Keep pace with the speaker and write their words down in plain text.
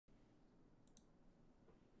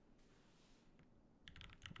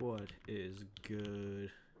What is good?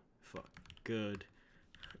 Fuck, good.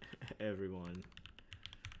 Everyone.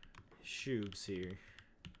 Shoobs here.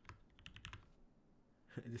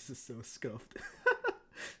 This is so scuffed.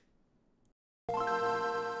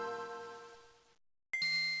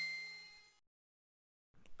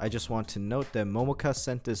 I just want to note that Momoka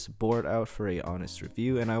sent this board out for a honest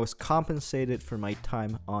review, and I was compensated for my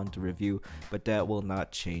time on the review, but that will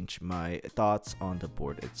not change my thoughts on the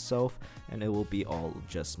board itself, and it will be all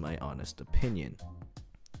just my honest opinion.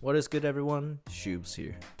 What is good, everyone? Shoobs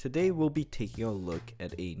here. Today we'll be taking a look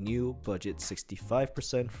at a new budget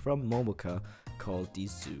 65% from Momoka called the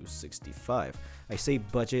Zoo65. I say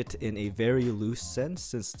budget in a very loose sense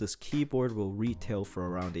since this keyboard will retail for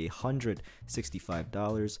around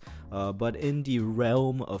 $165, but in the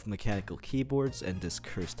realm of mechanical keyboards and this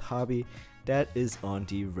cursed hobby, that is on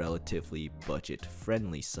the relatively budget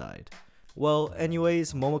friendly side. Well,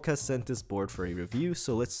 anyways, Momoka sent this board for a review,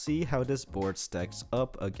 so let's see how this board stacks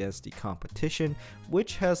up against the competition,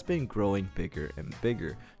 which has been growing bigger and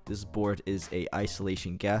bigger. This board is a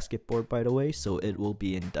isolation gasket board, by the way, so it will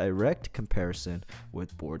be in direct comparison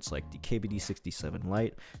with boards like the KBD67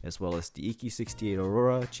 Lite, as well as the EQ68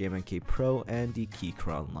 Aurora, GMMK Pro, and the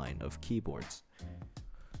Keychron line of keyboards.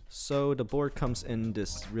 So the board comes in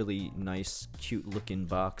this really nice, cute looking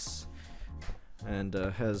box, and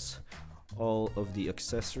has all of the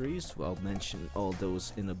accessories. Well, I'll mention all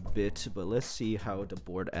those in a bit, but let's see how the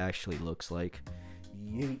board actually looks like.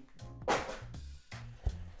 Yeet.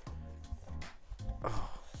 Oh.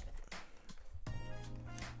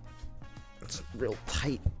 It's real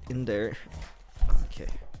tight in there. Okay.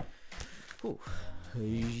 Ooh.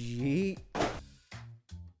 Yeet.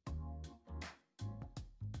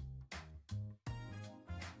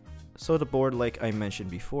 So the board, like I mentioned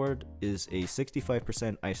before, is a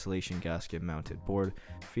 65% isolation gasket mounted board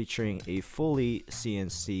featuring a fully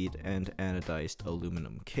CNC'd and anodized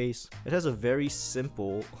aluminum case. It has a very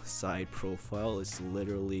simple side profile. It's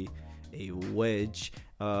literally a wedge,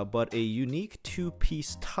 but a unique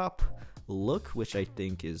two-piece top look, which I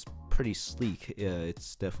think is pretty sleek.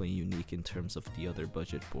 It's definitely unique in terms of the other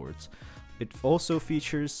budget boards. It also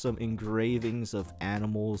features some engravings of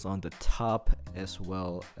animals on the top as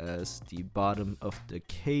well as the bottom of the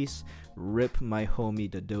case. Rip my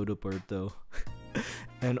homie the dodo bird though.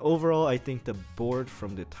 And overall, I think the board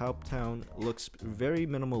from the top down looks very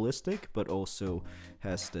minimalistic, but also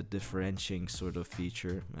has the differentiating sort of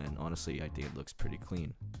feature, and honestly I think it looks pretty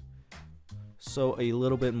clean. So a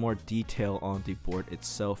little bit more detail on the board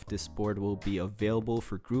itself. This board will be available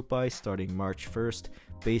for group buy starting March 1st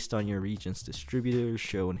based on your region's distributor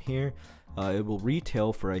shown here. It will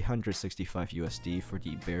retail for $165 USD for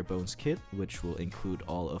the bare bones kit, which will include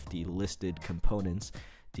all of the listed components.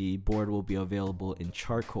 The board will be available in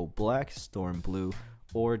charcoal black, storm blue,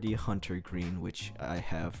 or the hunter green, which I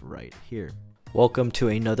have right here. Welcome to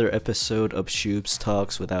another episode of Shoobs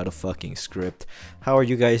Talks without a fucking script. How are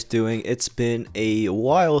you guys doing? It's been a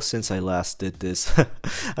while since I last did this.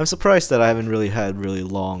 I'm surprised that I haven't really had really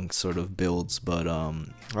long sort of builds, but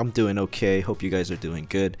I'm doing okay. Hope you guys are doing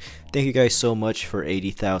good. Thank you guys so much for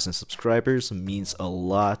 80,000 subscribers. It means a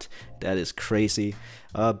lot. That is crazy.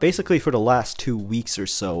 Basically for the last 2 weeks or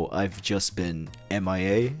so, I've just been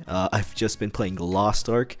MIA. I've just been playing Lost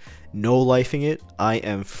Ark. No lifing it. I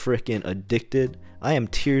am freaking addicted. I am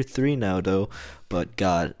tier 3 now though, but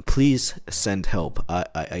God, please send help.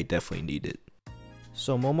 I definitely need it.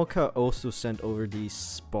 So Momoka also sent over these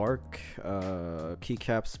Spark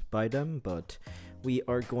keycaps by them, but we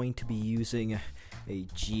are going to be using a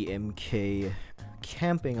GMK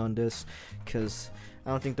camping on this because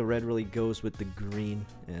I don't think the red really goes with the green,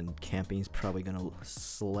 and camping is probably gonna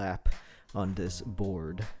slap on this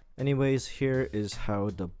board. Anyways, here is how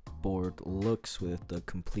the board looks with the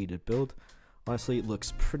completed build. Honestly, it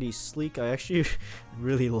looks pretty sleek. I actually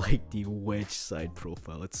really like the wedge side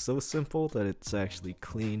profile. It's so simple that it's actually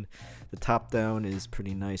clean. The top down is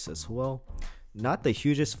pretty nice as well. Not the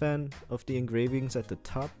hugest fan of the engravings at the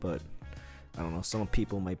top, but I don't know, some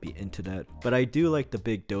people might be into that. But I do like the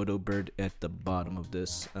big dodo bird at the bottom of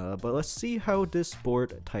this. But let's see how this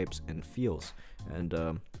board types and feels. And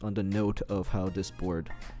on the note of how this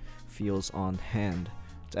board feels on hand,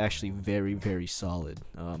 it's actually very, very solid.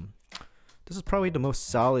 This is probably the most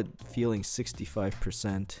solid feeling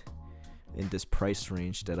 65% in this price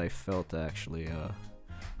range that I felt actually.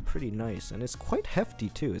 Pretty nice, and it's quite hefty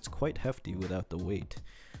too. It's quite hefty without the weight.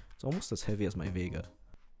 It's almost as heavy as my Vega.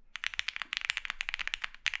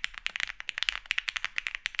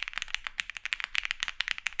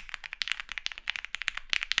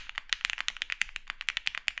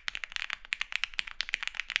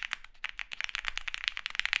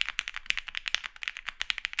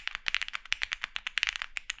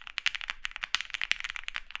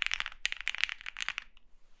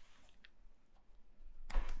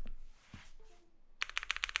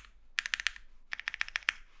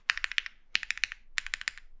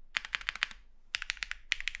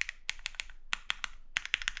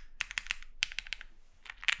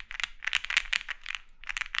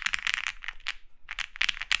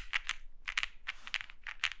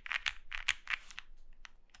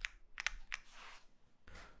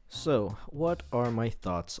 So, what are my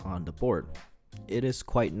thoughts on the board? It is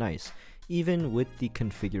quite nice. Even with the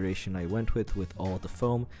configuration I went with all the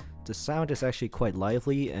foam, the sound is actually quite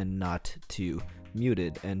lively and not too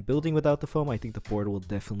muted. And building without the foam, I think the board will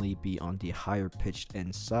definitely be on the higher pitched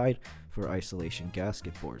end side for isolation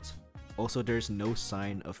gasket boards. Also, there's no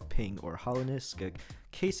sign of ping or hollowness. The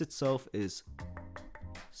case itself is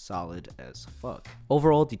solid as fuck.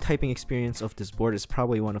 Overall, the typing experience of this board is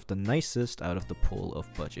probably one of the nicest out of the pool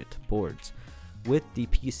of budget boards. With the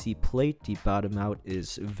PC plate, the bottom out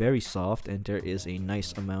is very soft and there is a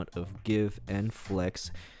nice amount of give and flex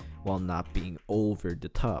while not being over the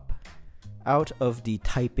top. Out of the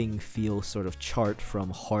typing feel sort of chart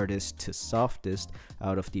from hardest to softest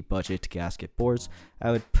out of the budget gasket boards,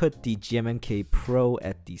 I would put the GMMK Pro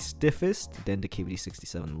at the stiffest, then the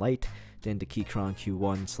KBD67 Lite, then the Keychron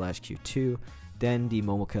Q1/Q2, then the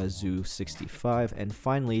Momoka Zoo65, and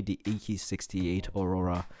finally the EK68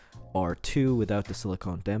 Aurora R2 without the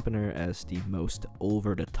silicone dampener as the most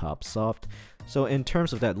over-the-top soft. So in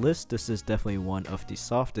terms of that list, this is definitely one of the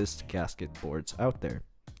softest gasket boards out there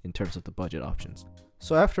in terms of the budget options.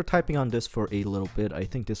 So after typing on this for a little bit, I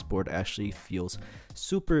think this board actually feels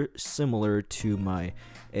super similar to my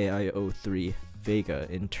AI03 Vega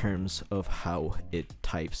in terms of how it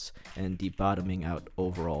types and the bottoming out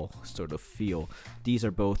overall sort of feel. These are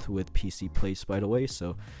both with PC plates, by the way,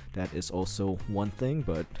 so that is also one thing,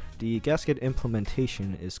 but the gasket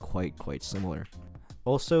implementation is quite similar.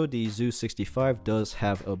 Also, the Zoo65 does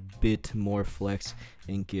have a bit more flex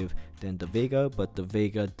and give than the Vega, but the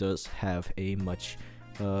Vega does have a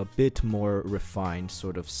bit more refined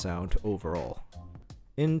sort of sound overall.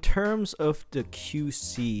 In terms of the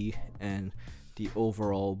QC and the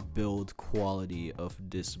overall build quality of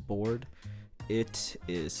this board, it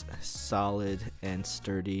is solid and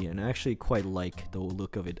sturdy, and I actually quite like the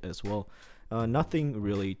look of it as well. Nothing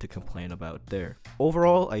really to complain about there.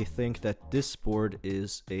 Overall, I think that this board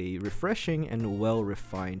is a refreshing and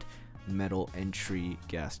well-refined metal entry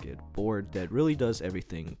gasket board that really does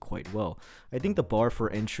everything quite well. I think the bar for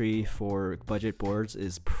entry for budget boards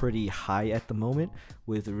is pretty high at the moment,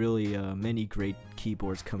 with really many great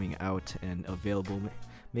keyboards coming out and available,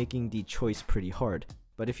 making the choice pretty hard.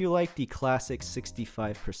 But if you like the classic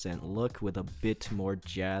 65% look with a bit more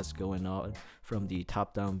jazz going on from the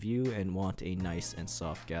top-down view and want a nice and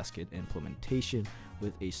soft gasket implementation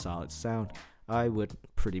with a solid sound, I would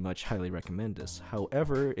pretty much highly recommend this.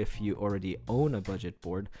 However, if you already own a budget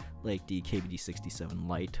board like the KBD67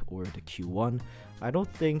 Lite or the Q1, I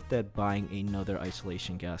don't think that buying another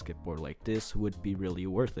isolation gasket board like this would be really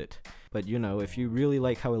worth it. But you know, if you really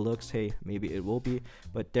like how it looks, hey, maybe it will be,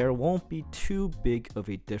 but there won't be too big of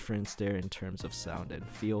a difference there in terms of sound and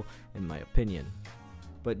feel, in my opinion.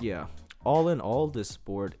 But yeah, all in all, this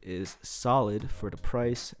board is solid for the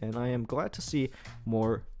price, and I am glad to see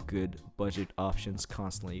more good budget options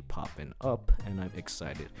constantly popping up, and I'm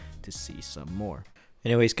excited to see some more.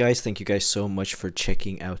 Anyways guys, thank you guys so much for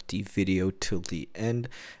checking out the video till the end,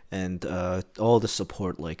 and all the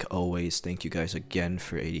support like always. Thank you guys again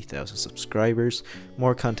for 80,000 subscribers.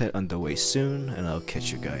 More content on the way soon, and I'll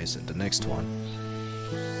catch you guys in the next one.